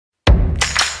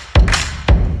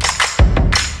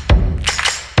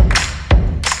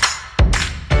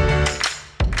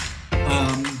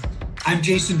I'm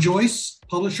Jason Joyce,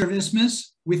 publisher of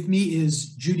Isthmus. With me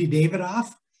is Judy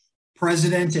Davidoff,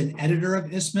 president and editor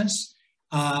of Isthmus.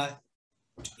 It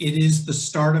is the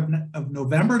start of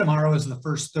November. Tomorrow is the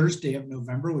first Thursday of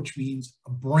November, which means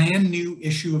a brand new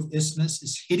issue of Isthmus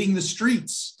is hitting the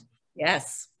streets.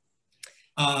 Yes.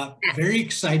 Very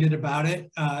excited about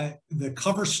it. The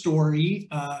cover story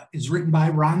is written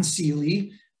by Ron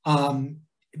Seeley. Tell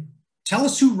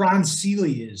us who Ron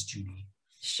Seeley is, Judy.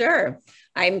 Sure.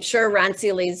 I'm sure Ron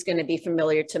Seeley is going to be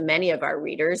familiar to many of our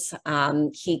readers.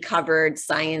 He covered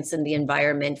science and the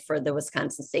environment for the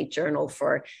Wisconsin State Journal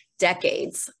for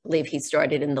decades. I believe he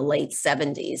started in the late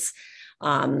 70s.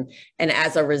 And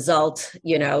as a result,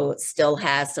 you know, still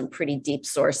has some pretty deep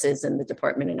sources in the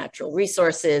Department of Natural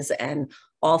Resources and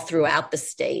all throughout the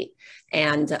state.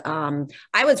 And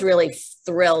I was really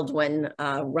thrilled when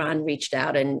Ron reached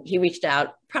out, and he reached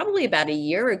out probably about a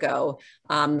year ago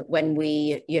when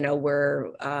we, you know,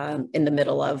 were in the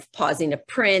middle of pausing a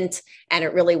print, and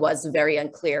it really was very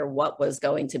unclear what was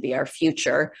going to be our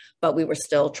future, but we were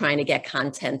still trying to get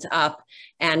content up.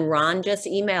 And Ron just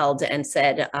emailed and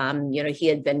said, you know, he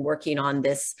had been working on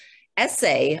this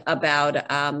essay about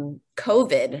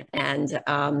COVID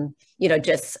and, you know,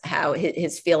 just how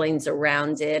his feelings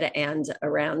around it and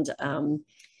around,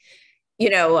 you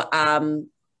know,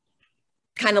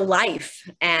 kind of life.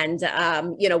 And,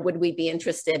 you know, would we be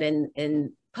interested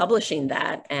in publishing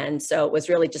that? And so it was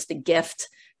really just a gift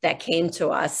that came to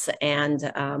us, and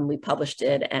we published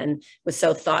it, and was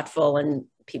so thoughtful, and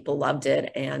people loved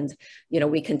it. And, you know,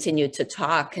 we continued to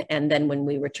talk. And then when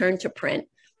we returned to print,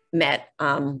 met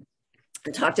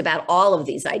and talked about all of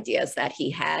these ideas that he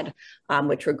had,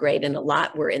 which were great. And a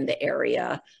lot were in the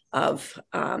area of,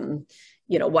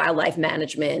 you know, wildlife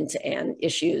management and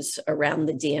issues around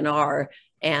the DNR.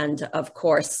 And of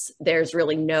course, there's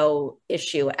really no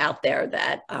issue out there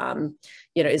that,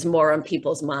 you know, is more on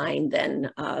people's mind than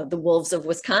the wolves of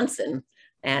Wisconsin.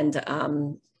 And,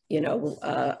 you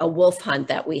know, a wolf hunt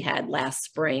that we had last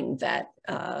spring that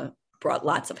brought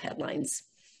lots of headlines.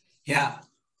 Yeah.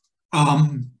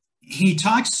 He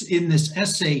talks in this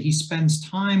essay, he spends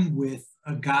time with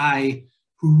a guy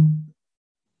who,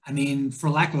 I mean, for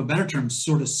lack of a better term,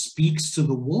 sort of speaks to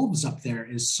the wolves up there,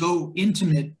 is so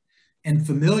intimate and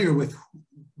familiar with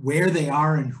where they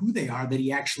are and who they are that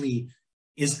he actually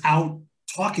is out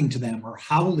talking to them or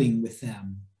howling with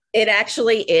them. It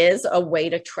actually is a way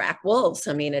to track wolves.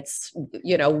 I mean, it's,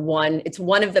 you know, it's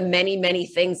one of the many, many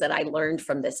things that I learned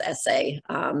from this essay.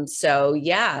 So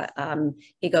yeah,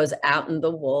 he goes out in the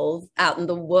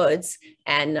woods,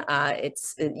 and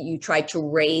you try to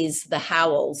raise the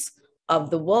howls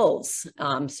of the wolves.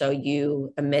 So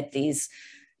you emit these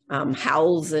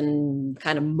howls and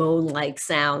kind of moan-like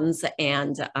sounds.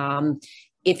 And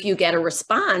if you get a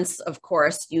response, of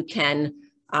course, you can,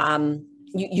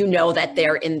 you know that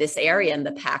they're in this area, and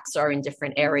the packs are in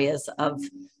different areas of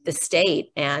the state.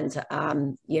 And,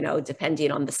 you know,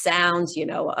 depending on the sounds, you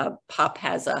know, a pup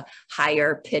has a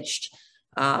higher pitched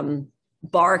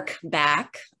bark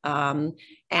back. And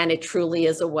it truly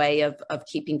is a way of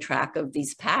keeping track of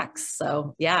these packs.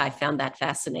 So yeah, I found that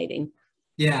fascinating.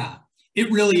 Yeah, it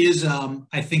really is,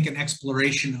 I think, an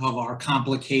exploration of our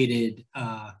complicated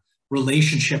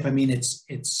relationship. I mean,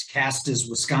 it's cast as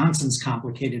Wisconsin's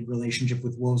complicated relationship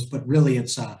with wolves, but really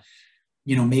it's,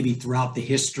 you know, maybe throughout the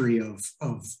history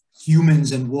of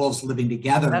humans and wolves living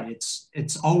together, yep.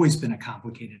 It's always been a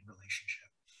complicated relationship.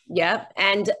 Yeah,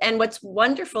 and what's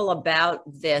wonderful about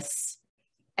this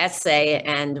essay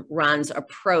and Ron's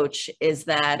approach is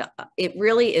that it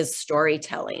really is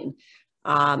storytelling.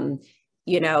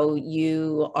 You know,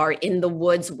 you are in the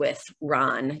woods with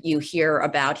Ron. You hear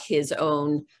about his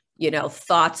own, you know,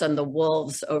 thoughts on the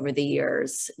wolves over the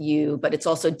years, but it's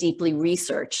also deeply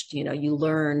researched. You know, you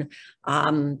learn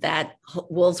that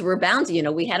wolves were bounty. You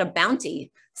know, we had a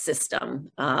bounty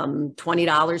system,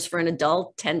 $20 for an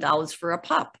adult, $10 for a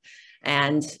pup.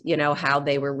 And, you know, how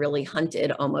they were really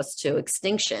hunted almost to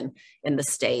extinction in the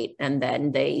state. And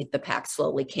then the pack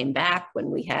slowly came back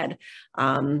when we had,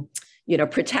 you know,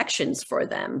 protections for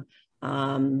them.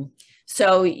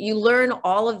 So you learn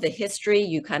all of the history,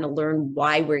 you kind of learn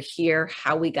why we're here,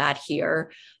 how we got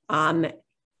here.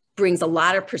 Brings a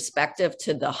lot of perspective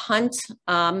to the hunt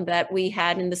that we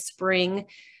had in the spring,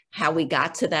 how we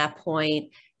got to that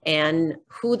point, and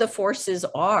who the forces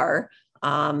are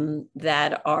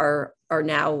that are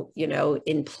now, you know,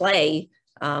 in play,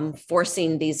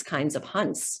 forcing these kinds of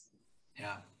hunts.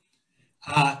 Yeah.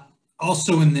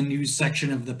 Also in the news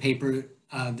section of the paper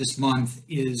this month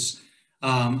is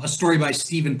a story by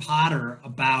Stephen Potter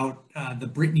about the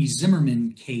Brittany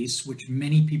Zimmermann case, which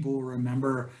many people will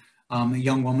remember a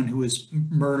young woman who was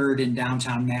murdered in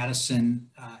downtown Madison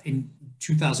in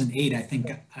 2008, I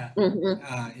think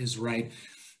is right.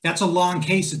 That's a long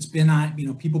case. It's been on,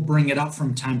 people bring it up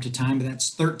from time to time, but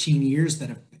that's 13 years that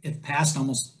have passed,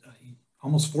 almost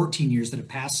 14 years that have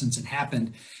passed since it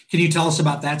happened. Can you tell us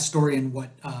about that story and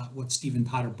what Stephen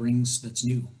Potter brings that's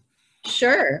new?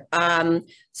 Sure.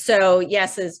 So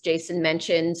yes, as Jason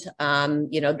mentioned,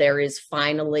 there is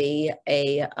finally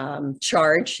a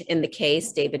charge in the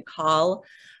case, David Call.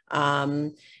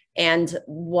 And it's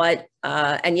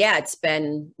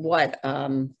been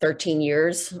 13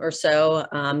 years or so.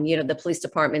 The police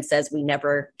department says we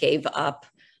never gave up,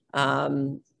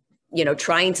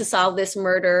 trying to solve this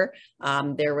murder.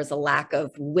 There was a lack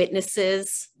of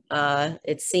witnesses,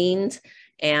 it seemed.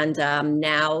 And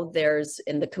now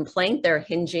in the complaint, they're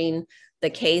hinging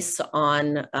the case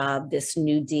on this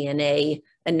new DNA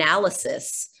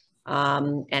analysis.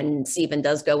 And Stephen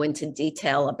does go into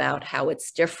detail about how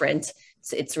it's different.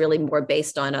 It's really more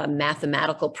based on a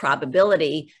mathematical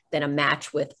probability than a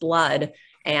match with blood.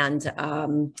 And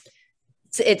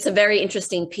it's a very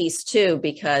interesting piece too,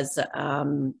 because,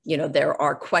 there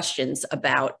are questions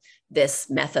about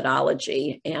this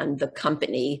methodology, and the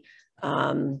company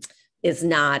is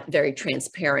not very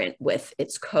transparent with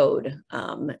its code.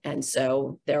 And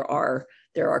so there are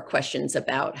questions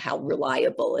about how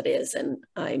reliable it is. And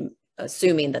I'm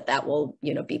assuming that will,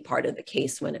 be part of the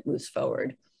case when it moves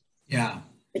forward. Yeah.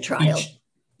 The trial.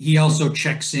 He also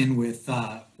checks in with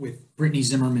Brittany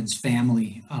Zimmermann's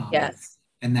family. Yes.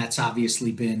 And that's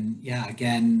obviously been,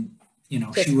 again,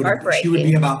 It's she would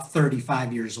be about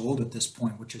 35 years old at this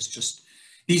point, which is just,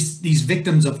 these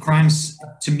victims of crimes,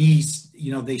 to me,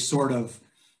 they sort of,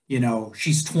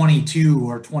 she's 22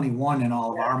 or 21 in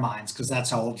all of our minds, because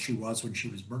that's how old she was when she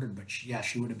was murdered. But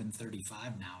she would have been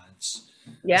 35 now.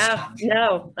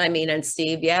 And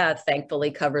Steve,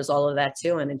 thankfully covers all of that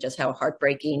too. And just how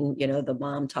heartbreaking, the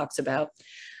mom talks about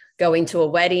going to a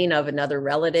wedding of another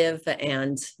relative,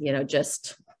 and,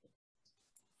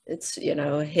 it's,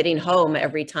 hitting home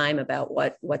every time about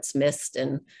what's missed,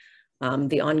 and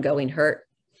the ongoing hurt.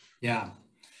 Yeah.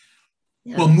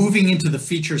 Well, moving into the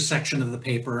feature section of the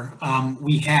paper,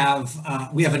 we have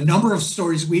a number of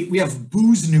stories. We have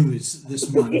booze news this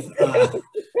month.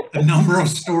 A number of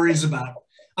stories about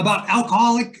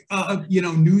alcoholic,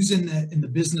 news in the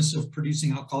business of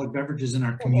producing alcoholic beverages in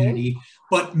our community.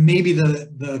 But maybe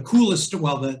the coolest,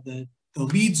 the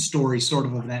lead story sort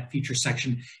of that feature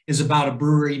section is about a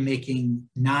brewery making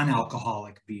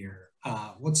non-alcoholic beer.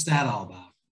 What's that all about?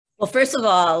 Well, first of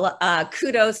all,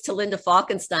 kudos to Linda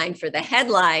Falkenstein for the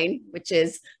headline, which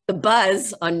is the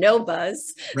buzz on No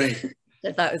Buzz. Right.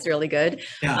 I thought was really good.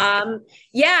 Yeah.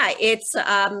 It's,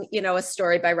 a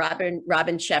story by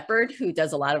Robin Shepard, who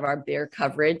does a lot of our beer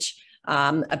coverage,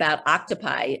 about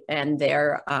Octopi and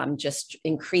their just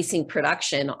increasing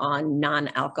production on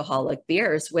non-alcoholic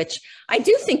beers, which I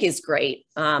do think is great.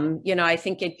 I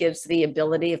think it gives the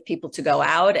ability of people to go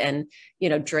out and,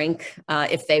 drink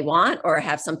if they want, or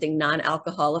have something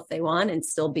non-alcohol if they want, and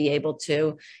still be able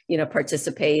to,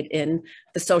 participate in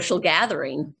the social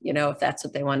gathering, if that's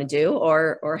what they want to do,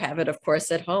 or have it, of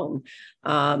course, at home.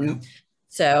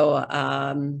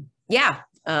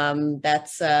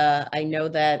 That's I know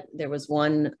that there was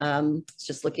one,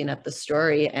 just looking at the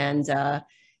story, and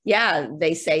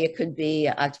they say it could be,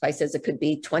 Octopi says it could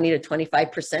be 20 to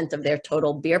 25% of their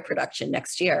total beer production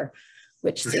next year,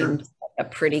 which seems like a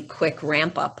pretty quick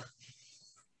ramp up.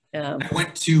 I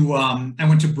went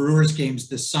to Brewers games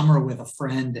this summer with a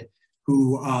friend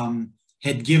who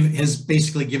has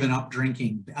basically given up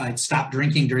drinking. Stopped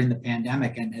drinking during the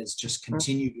pandemic and has just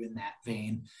continued in that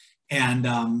vein.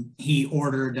 And he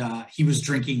was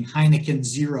drinking Heineken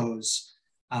Zeros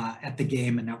at the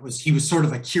game. And he was sort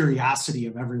of a curiosity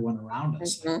of everyone around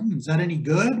us. Like, is that any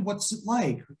good? What's it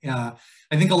like? I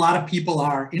think a lot of people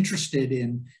are interested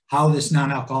in how this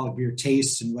non-alcoholic beer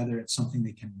tastes and whether it's something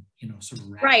they can, sort of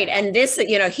wrap. Right. And this,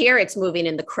 here it's moving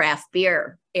in the craft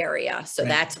beer area. So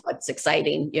that's what's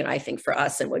exciting, I think for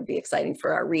us, and would be exciting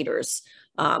for our readers,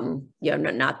 not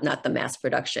the mass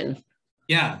production.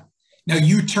 Yeah. Now,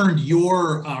 you turned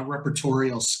your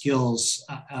repertorial skills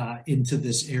into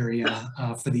this area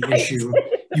for the issue.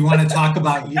 You want to talk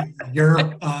about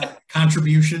your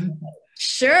contribution?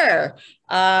 Sure.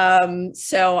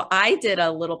 So I did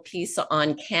a little piece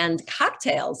on canned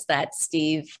cocktails that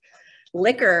Steve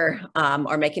Liquor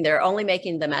are making. They're only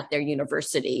making them at their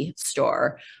university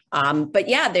store. But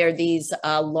they're these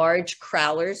large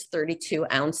crowlers, 32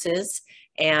 ounces.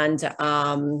 And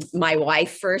my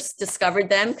wife first discovered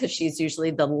them because she's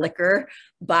usually the liquor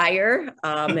buyer,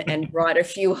 and brought a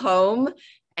few home.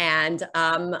 And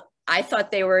I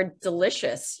thought they were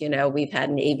delicious. You know, we've had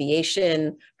an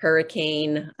aviation,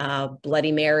 hurricane,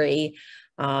 Bloody Mary,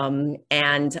 and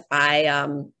I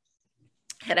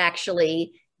had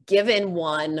actually given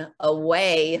one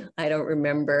away. I don't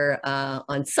remember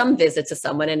on some visit to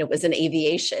someone, and it was an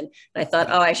aviation. And I thought,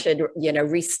 oh, I should, you know,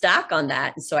 restock on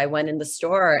that. And so I went in the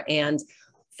store and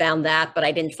found that, but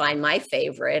I didn't find my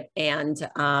favorite. And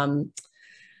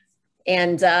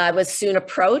I was soon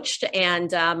approached,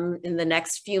 and in the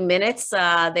next few minutes,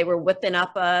 they were whipping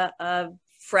up a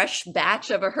fresh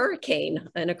batch of a hurricane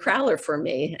and a crowler for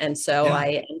me. And so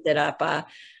I ended up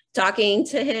talking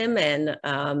to him and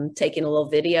taking a little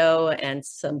video and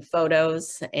some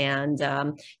photos. And,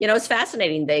 you know, it's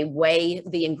fascinating. They weigh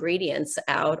the ingredients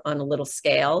out on a little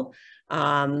scale.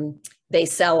 They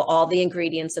sell all the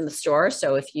ingredients in the store.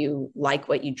 So if you like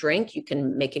what you drink, you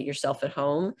can make it yourself at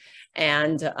home.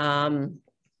 And,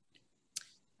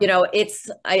 you know,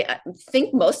 I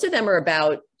think most of them are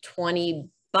about $20,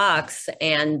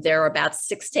 and there are about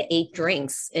 6 to 8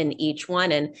 drinks in each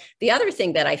one. And the other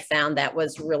thing that I found that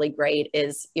was really great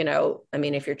is, you know, I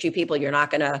mean, if you're 2 people, you're not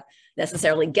going to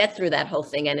necessarily get through that whole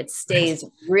thing, and it stays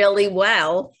really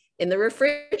well in the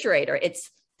refrigerator.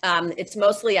 It's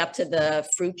mostly up to the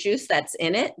fruit juice that's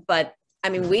in it, but I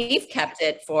mean, we've kept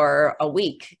it for a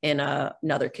week in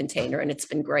another container, and it's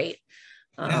been great.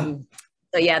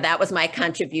 So yeah, that was my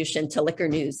contribution to liquor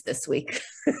news this week.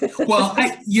 Well,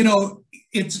 you know,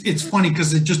 it's funny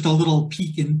because it's just a little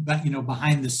peek in, you know,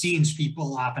 behind the scenes.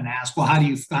 People often ask, well, how do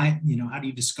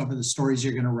you discover the stories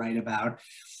you're going to write about?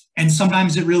 And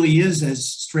sometimes it really is as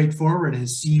straightforward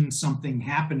as seeing something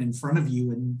happen in front of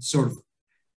you and sort of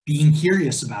being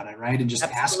curious about it, right? And just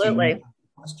asking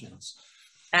questions.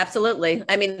 Absolutely.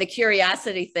 I mean, the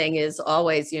curiosity thing is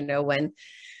always, you know,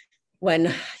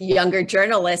 when younger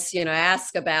journalists, you know,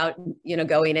 ask about, you know,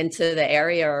 going into the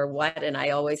area or what, and I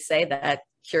always say that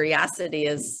curiosity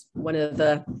is one of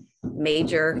the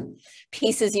major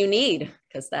pieces you need,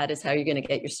 because that is how you're going to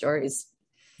get your stories.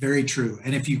 Very true.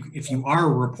 And if you are a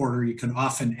reporter, you can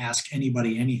often ask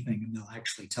anybody anything, and they'll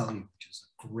actually tell you, which is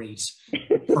a great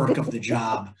perk of the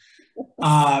job.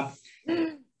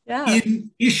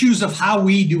 In issues of how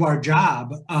we do our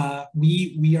job,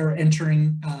 we are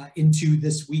entering into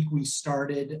this week. We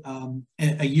started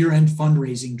a year-end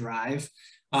fundraising drive,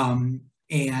 and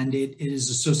it is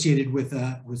associated with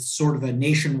sort of a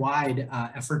nationwide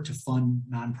effort to fund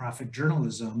nonprofit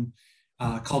journalism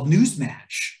called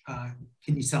Newsmatch.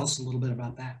 Can you tell us a little bit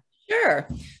about that? Sure.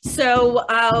 So,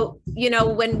 you know,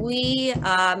 when we,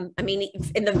 I mean,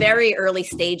 in the very early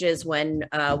stages when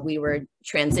we were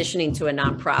transitioning to a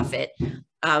nonprofit,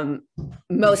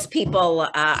 most people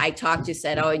I talked to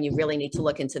said, oh, and you really need to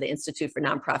look into the Institute for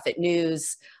Nonprofit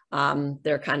News.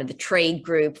 They're kind of the trade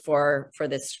group for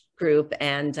this group.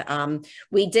 And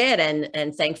we did.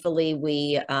 And thankfully,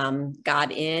 we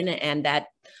got in, and that,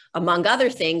 among other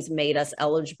things, made us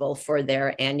eligible for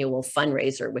their annual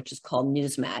fundraiser, which is called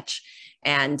Newsmatch.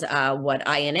 And what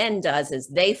INN does is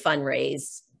they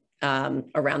fundraise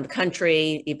around the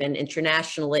country, even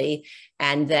internationally,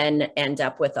 and then end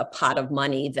up with a pot of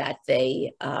money that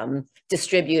they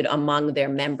distribute among their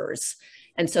members.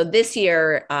 And so this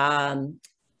year,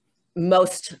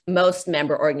 most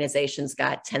member organizations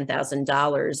got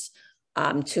 $10,000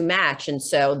 to match. And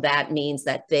so that means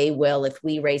that they will, if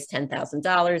we raise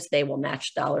 $10,000, they will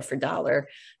match dollar for dollar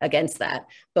against that.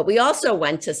 But we also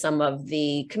went to some of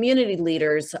the community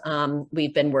leaders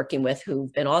we've been working with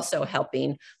who've been also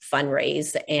helping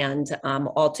fundraise. And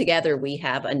altogether, we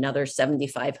have another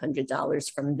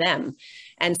 $7,500 from them.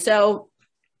 And so,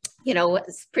 you know,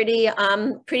 it's pretty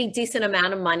decent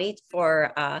amount of money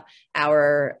for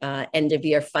our end of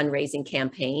year fundraising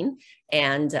campaign.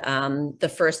 And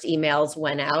the first emails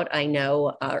went out, I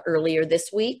know, earlier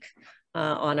this week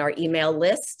on our email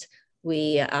list.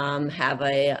 We have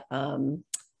a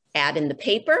ad in the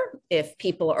paper. If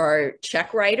people are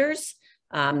check writers,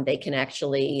 they can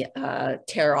actually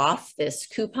tear off this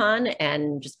coupon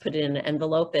and just put it in an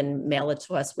envelope and mail it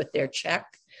to us with their check.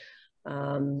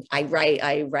 I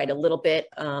write a little bit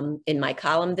in my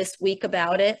column this week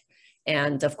about it.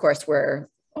 And of course, we're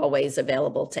always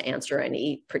available to answer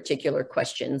any particular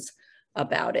questions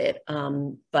about it.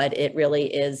 But it really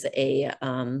is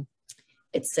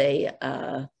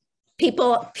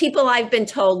people I've been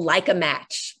told like a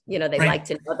match. You know, they like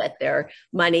to know that their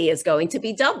money is going to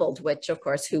be doubled, which of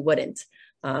course, who wouldn't?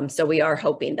 So we are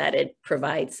hoping that it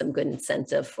provides some good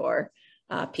incentive for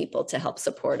people to help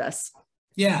support us.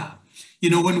 Yeah. You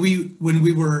know, when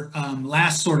we were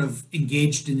last sort of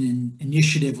engaged in an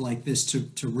initiative like this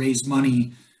to raise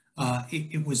money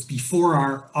it was before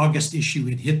our August issue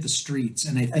had hit the streets.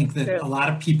 And I think that a lot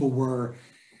of people were,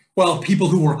 well, people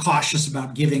who were cautious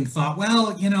about giving thought,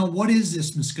 well, you know, what is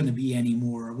Isthmus going to be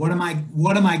anymore? What am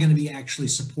I going to be actually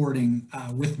supporting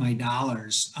with my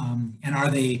dollars? And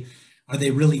are they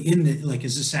really in the, like,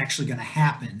 is this actually going to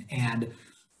happen? And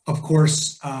of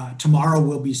course, tomorrow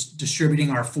we'll be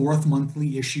distributing our 4th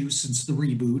monthly issue since the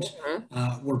reboot.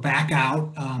 We're back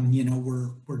out. You know,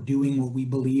 we're doing what we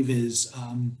believe is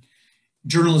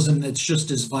journalism that's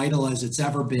just as vital as it's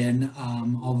ever been,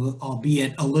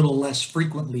 albeit a little less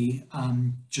frequently,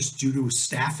 just due to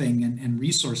staffing and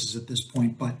resources at this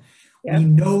point. But we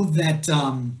know that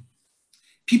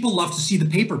people love to see the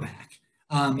paper back.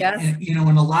 And, you know,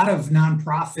 and a lot of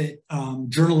nonprofit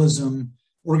journalism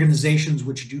organizations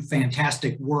which do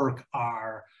fantastic work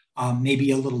are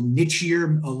maybe a little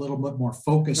nichier, a little bit more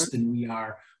focused than we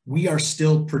are. We are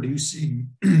still producing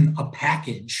a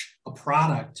package, a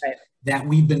product that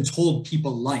we've been told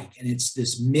people like. And it's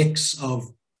this mix of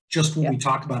just what we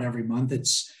talk about every month.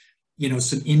 It's, you know,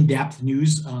 some in-depth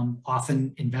news,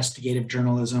 often investigative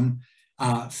journalism,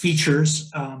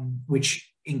 features, which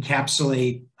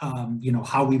encapsulate, you know,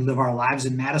 how we live our lives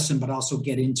in Madison, but also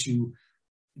get into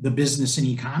the business and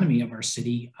economy of our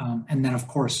city. And then, of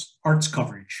course, arts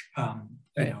coverage,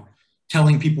 you know,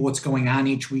 telling people what's going on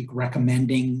each week,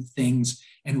 recommending things,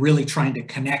 and really trying to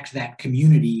connect that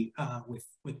community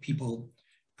with people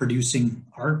producing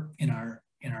art in our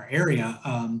area.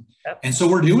 And so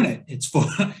we're doing it. It's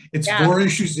 4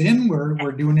 issues in.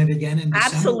 We're doing it again in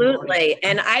December. Absolutely.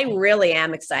 And I really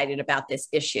am excited about this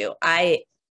issue. I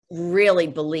really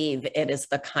believe it is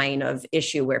the kind of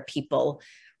issue where people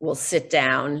will sit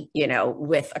down, you know,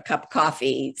 with a cup of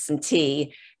coffee, some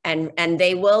tea, and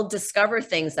they will discover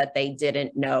things that they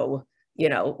didn't know, you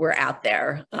know, were out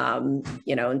there,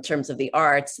 you know, in terms of the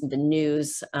arts, the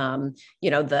news,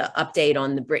 you know, the update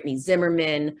on the Brittany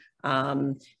Zimmermann.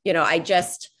 You know, I've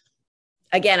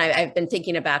been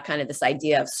thinking about kind of this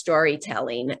idea of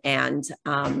storytelling, and,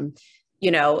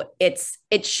 you know,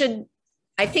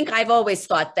 I think I've always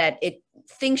thought that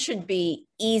things should be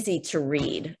easy to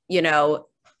read, you know,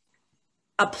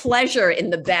 a pleasure in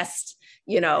the best,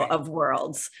 you know, of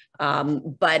worlds.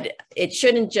 But it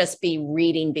shouldn't just be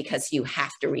reading because you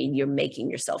have to read, you're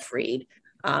making yourself read.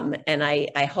 And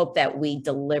I hope that we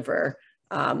deliver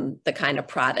the kind of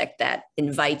product that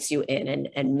invites you in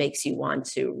and makes you want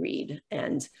to read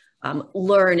and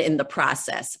learn in the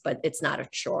process, but it's not a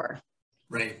chore.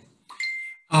 Right.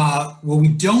 Well,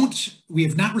 we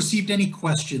have not received any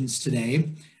questions today.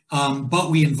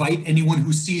 But we invite anyone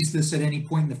who sees this at any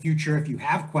point in the future, if you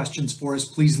have questions for us,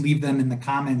 please leave them in the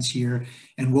comments here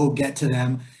and we'll get to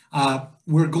them.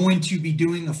 We're going to be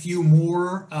doing a few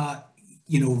more,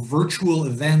 you know, virtual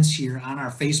events here on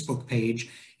our Facebook page,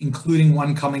 including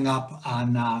one coming up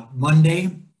on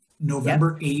Monday,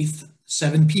 November 8th,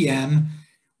 7 p.m.,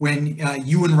 when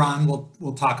you and Ron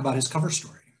will talk about his cover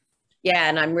story. Yeah,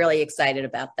 and I'm really excited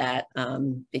about that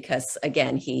because,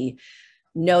 again, he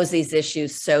knows these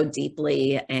issues so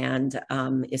deeply and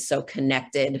is so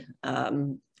connected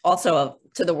also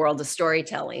to the world of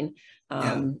storytelling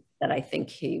that I think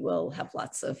he will have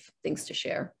lots of things to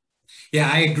share. Yeah,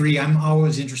 I agree. I'm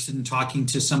always interested in talking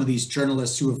to some of these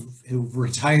journalists who've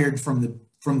retired from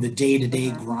the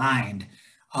day-to-day grind,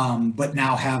 but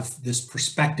now have this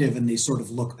perspective, and they sort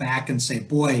of look back and say,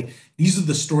 boy, these are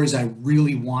the stories I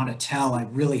really want to tell. I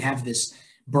really have this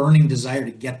burning desire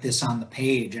to get this on the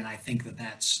page. And I think that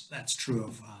that's true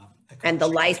of and the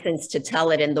license to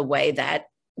tell it in the way that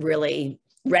really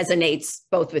resonates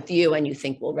both with you and you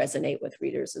think will resonate with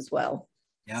readers as well.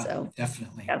 Yeah, so,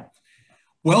 definitely. Yeah.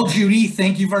 Well, Judy,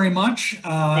 thank you very much.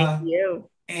 Thank you.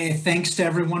 And thanks to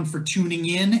everyone for tuning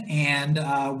in,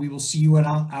 and we will see you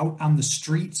out on the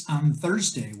streets on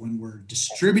Thursday when we're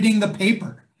distributing the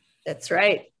paper. That's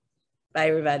right. Bye,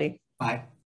 everybody. Bye.